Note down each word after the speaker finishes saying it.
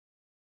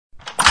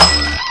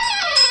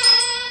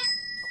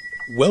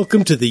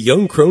Welcome to the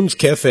Young Crones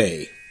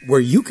Cafe, where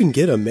you can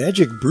get a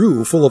magic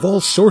brew full of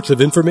all sorts of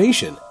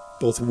information,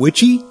 both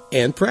witchy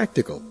and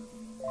practical.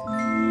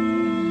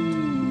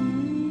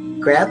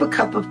 Grab a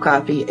cup of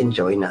coffee and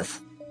join us.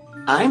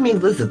 I'm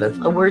Elizabeth,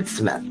 a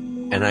wordsmith.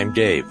 And I'm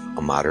Dave,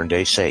 a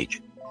modern-day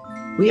sage.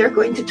 We are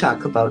going to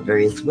talk about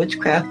various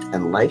witchcraft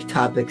and life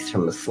topics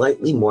from a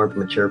slightly more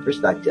mature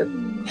perspective,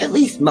 at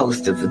least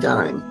most of the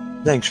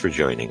time. Thanks for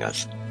joining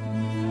us.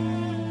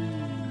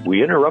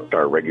 We interrupt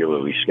our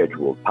regularly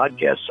scheduled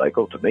podcast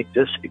cycle to make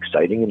this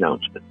exciting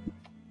announcement.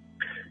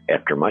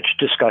 After much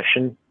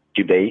discussion,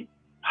 debate,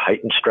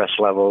 heightened stress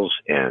levels,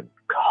 and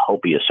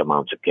copious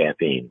amounts of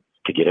caffeine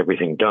to get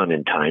everything done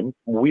in time,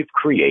 we've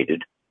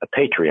created a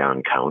Patreon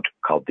account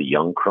called the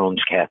Young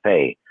Crones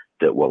Cafe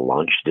that will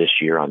launch this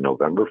year on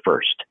November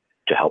 1st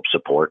to help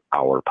support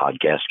our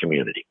podcast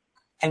community.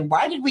 And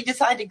why did we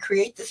decide to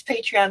create this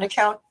Patreon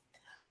account?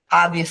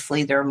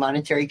 Obviously, there are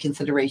monetary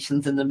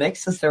considerations in the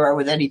mix, as there are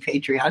with any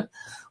Patreon.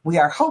 We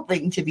are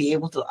hoping to be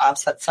able to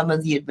offset some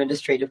of the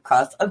administrative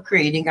costs of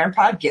creating our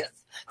podcast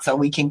so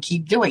we can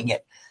keep doing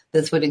it.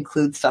 This would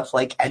include stuff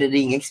like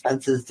editing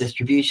expenses,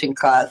 distribution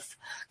costs,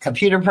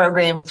 computer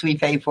programs we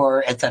pay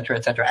for, et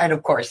cetera, and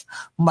of course,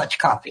 much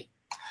coffee.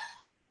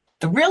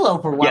 The real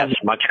overwhelming...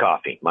 Yes, much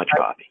coffee.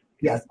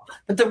 Yes,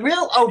 but the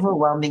real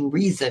overwhelming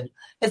reason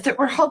is that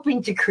we're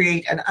hoping to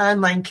create an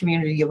online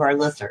community of our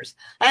listeners.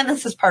 And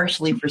this is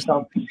partially for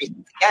selfish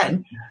reasons,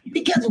 again,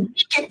 because we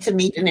get to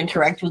meet and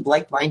interact with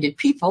like-minded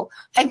people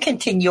and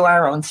continue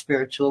our own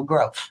spiritual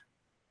growth.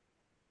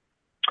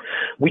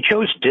 We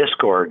chose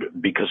Discord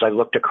because I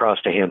looked across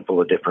a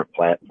handful of different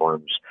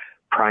platforms,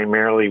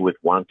 primarily with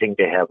wanting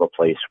to have a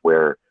place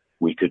where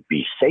we could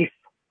be safe,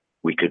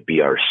 we could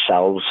be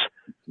ourselves,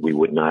 we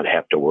would not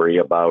have to worry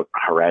about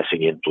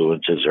harassing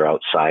influences or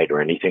outside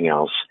or anything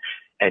else,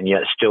 and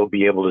yet still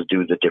be able to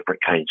do the different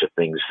kinds of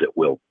things that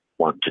we'll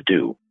want to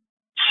do.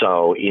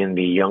 So in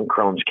the Young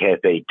Crones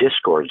Cafe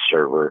Discord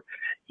server,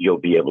 you'll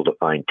be able to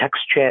find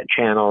text chat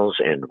channels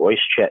and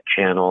voice chat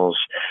channels,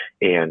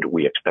 and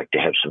we expect to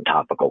have some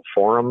topical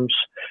forums.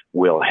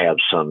 We'll have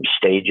some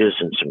stages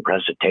and some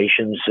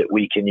presentations that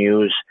we can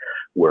use.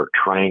 We're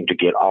trying to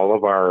get all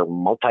of our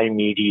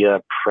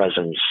multimedia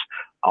presence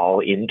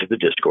all into the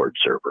Discord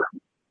server.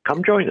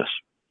 Come join us.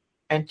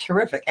 And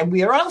terrific. And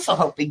we are also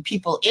hoping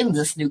people in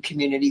this new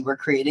community we're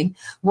creating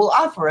will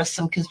offer us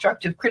some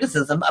constructive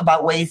criticism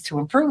about ways to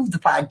improve the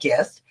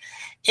podcast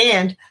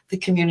and the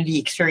community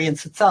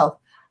experience itself,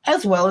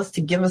 as well as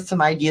to give us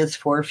some ideas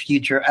for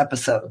future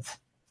episodes.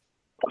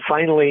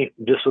 Finally,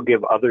 this will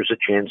give others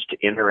a chance to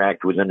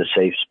interact within a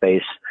safe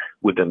space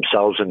with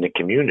themselves and the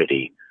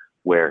community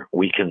where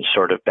we can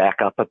sort of back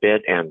up a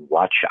bit and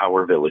watch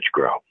our village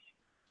grow.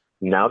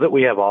 Now that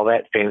we have all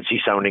that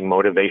fancy-sounding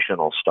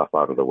motivational stuff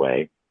out of the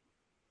way,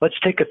 let's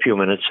take a few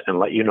minutes and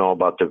let you know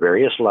about the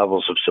various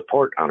levels of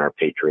support on our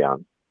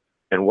Patreon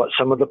and what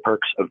some of the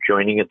perks of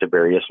joining at the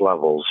various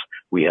levels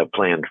we have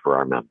planned for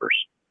our members.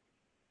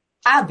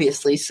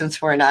 Obviously,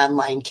 since we're an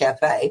online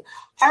cafe,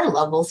 our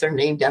levels are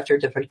named after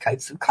different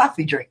types of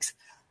coffee drinks.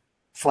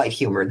 Slight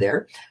humor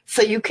there.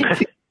 So you can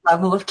choose the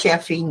level of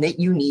caffeine that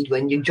you need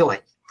when you join.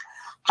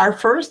 Our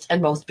first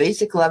and most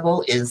basic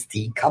level is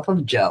the Cup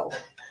of Joe.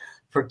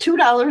 For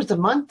 $2 a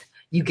month,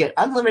 you get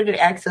unlimited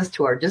access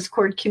to our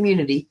Discord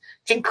community,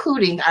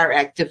 including our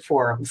active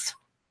forums.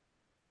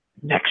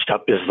 Next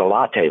up is the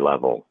latte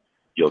level.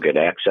 You'll get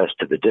access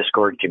to the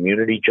Discord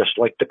community just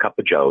like the Cup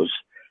of Joes,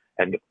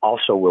 and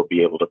also will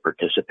be able to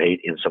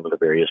participate in some of the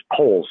various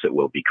polls that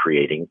we'll be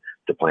creating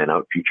to plan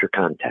out future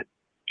content.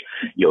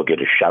 You'll get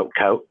a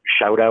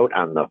shout out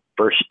on the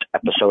first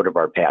episode of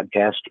our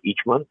podcast each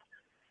month,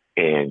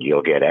 and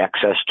you'll get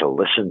access to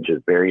listen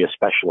to various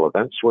special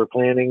events we're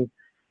planning.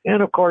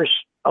 And of course,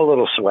 a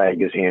little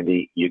swag is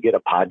handy. You get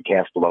a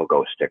podcast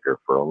logo sticker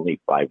for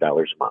only $5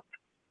 a month.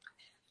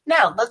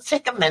 Now, let's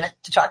take a minute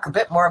to talk a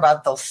bit more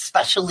about those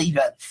special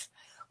events.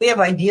 We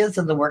have ideas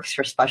in the works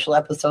for special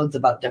episodes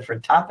about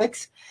different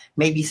topics,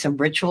 maybe some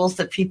rituals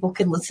that people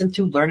can listen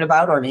to, learn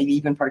about, or maybe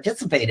even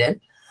participate in,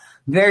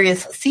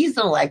 various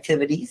seasonal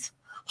activities,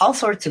 all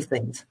sorts of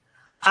things.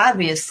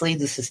 Obviously,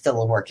 this is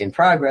still a work in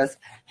progress,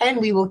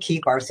 and we will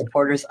keep our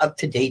supporters up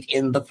to date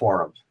in the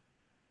forum.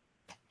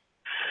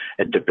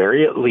 At the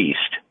very least,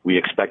 we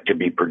expect to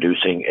be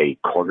producing a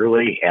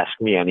quarterly Ask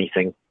Me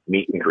Anything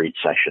meet and greet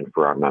session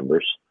for our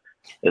members,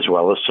 as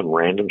well as some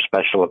random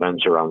special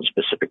events around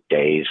specific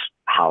days,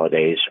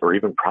 holidays, or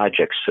even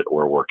projects that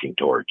we're working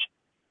towards.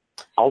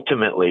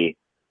 Ultimately,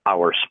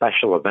 our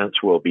special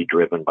events will be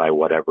driven by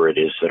whatever it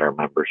is that our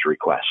members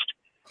request.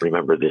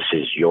 Remember, this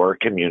is your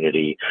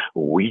community.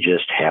 We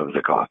just have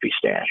the coffee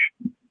stash.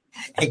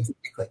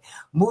 Exactly.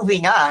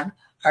 Moving on,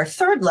 our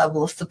third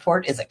level of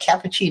support is a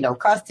cappuccino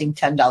costing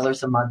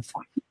 $10 a month.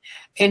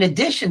 In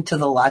addition to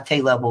the latte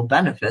level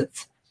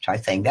benefits, try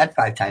saying that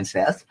 5 times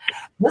fast,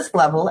 this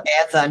level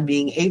adds on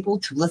being able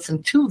to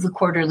listen to the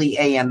quarterly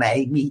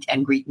AMA meet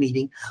and greet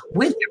meeting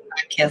with your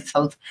podcast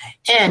host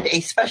and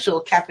a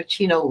special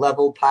cappuccino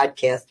level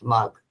podcast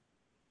mug.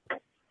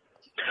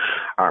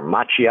 Our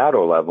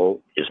macchiato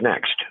level is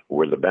next,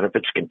 where the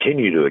benefits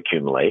continue to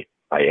accumulate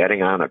by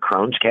adding on a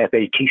Crohn's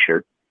Cafe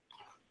t-shirt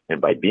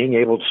and by being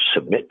able to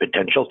submit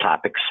potential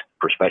topics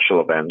for special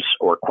events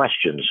or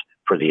questions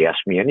for the Ask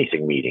Me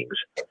Anything meetings,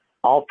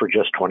 all for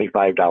just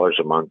 $25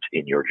 a month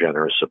in your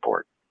generous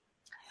support.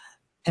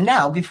 And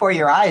now, before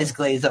your eyes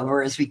glaze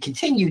over as we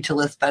continue to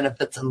list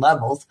benefits and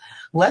levels,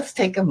 let's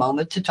take a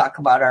moment to talk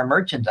about our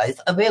merchandise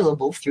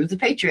available through the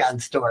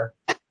Patreon store.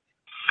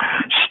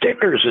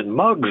 Stickers and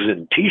mugs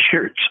and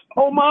t-shirts.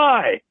 Oh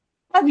my!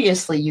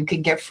 Obviously, you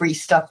can get free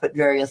stuff at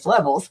various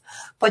levels,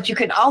 but you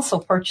can also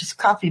purchase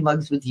coffee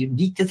mugs with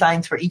unique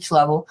designs for each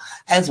level,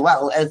 as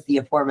well as the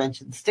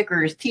aforementioned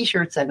stickers,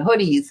 t-shirts, and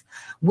hoodies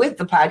with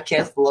the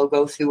podcast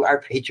logo through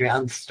our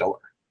Patreon store.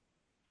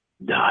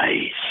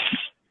 Nice.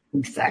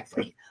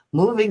 Exactly.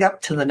 Moving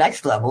up to the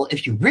next level,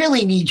 if you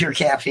really need your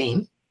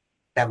caffeine,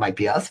 that might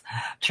be us,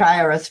 try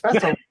our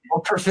espresso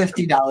level for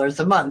 $50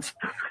 a month.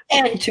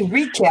 And to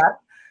recap,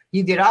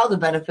 you get all the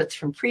benefits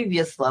from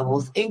previous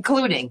levels,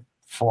 including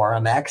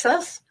forum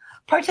access,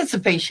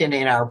 participation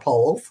in our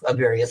polls of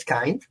various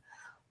kinds,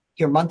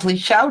 your monthly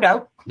shout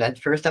out, that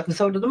first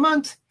episode of the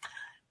month,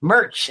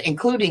 merch,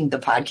 including the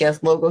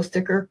podcast logo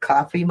sticker,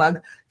 coffee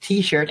mug,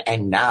 t-shirt,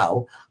 and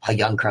now a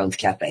Young Crohn's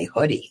Cafe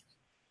hoodie.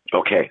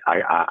 Okay,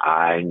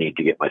 I need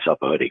to get myself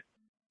a hoodie.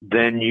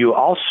 Then you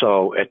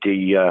also, at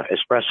the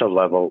espresso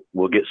level,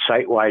 will get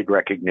site-wide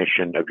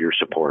recognition of your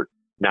support,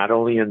 not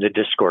only in the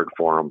Discord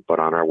forum, but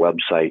on our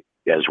website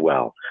as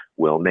well.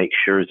 We'll make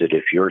sure that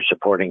if you're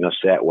supporting us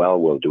that well,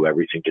 we'll do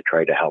everything to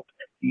try to help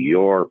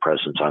your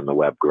presence on the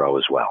web grow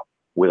as well.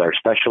 With our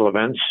special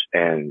events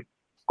and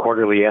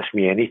quarterly Ask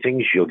Me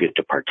Anythings, you'll get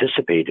to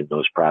participate in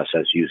those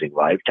processes using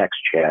live text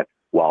chat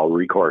while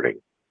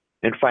recording.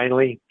 And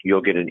finally,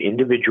 you'll get an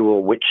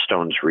individual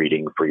Witchstones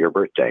reading for your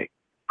birthday,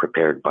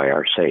 prepared by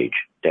our sage,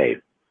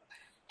 Dave.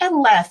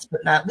 And last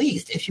but not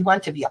least, if you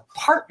want to be a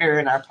partner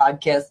in our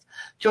podcast,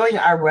 join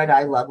our Red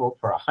Eye level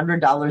for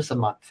 $100 a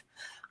month.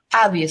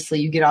 Obviously,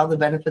 you get all the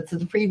benefits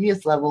of the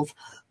previous levels,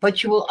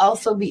 but you will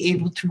also be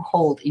able to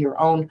hold your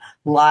own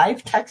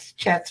live text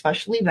chat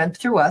special event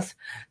through us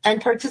and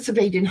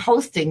participate in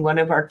hosting one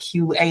of our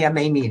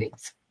QAMA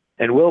meetings.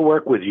 And we'll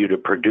work with you to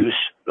produce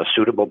a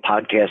suitable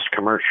podcast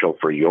commercial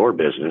for your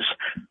business,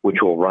 which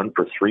will run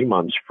for 3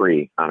 months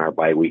free on our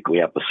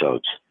biweekly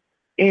episodes.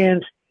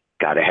 And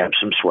got to have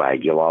some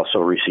swag. You'll also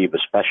receive a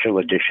special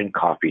edition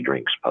coffee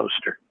drinks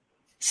poster.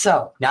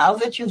 So now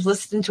that you've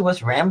listened to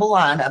us ramble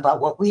on about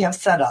what we have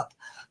set up,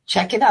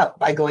 check it out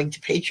by going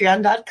to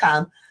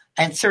patreon.com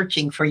and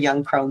searching for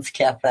Young Crohn's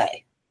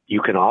Cafe.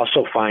 You can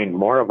also find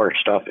more of our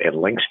stuff and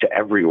links to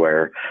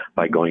everywhere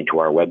by going to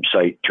our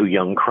website,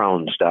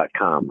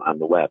 twoyoungcrones.com on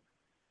the web.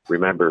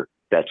 Remember,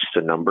 that's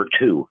the number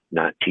 2,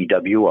 not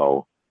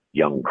TWO,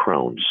 Young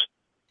Crones.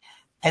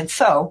 And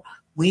so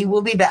we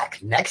will be back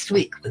next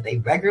week with a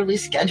regularly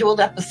scheduled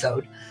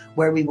episode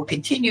where we will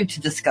continue to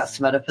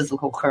discuss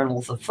metaphysical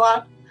kernels of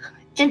thought,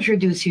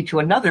 introduce you to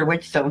another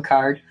Witchstone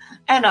card,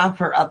 and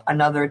offer up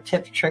another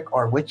tip, trick,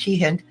 or witchy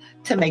hint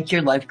to make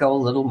your life go a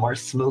little more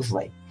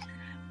smoothly.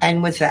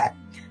 And with that,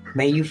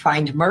 may you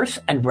find mirth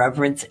and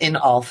reverence in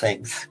all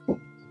things.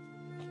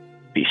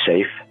 Be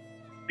safe,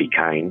 be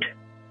kind,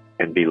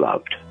 and be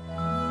loved.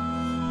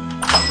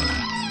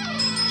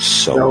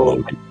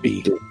 So to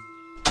be.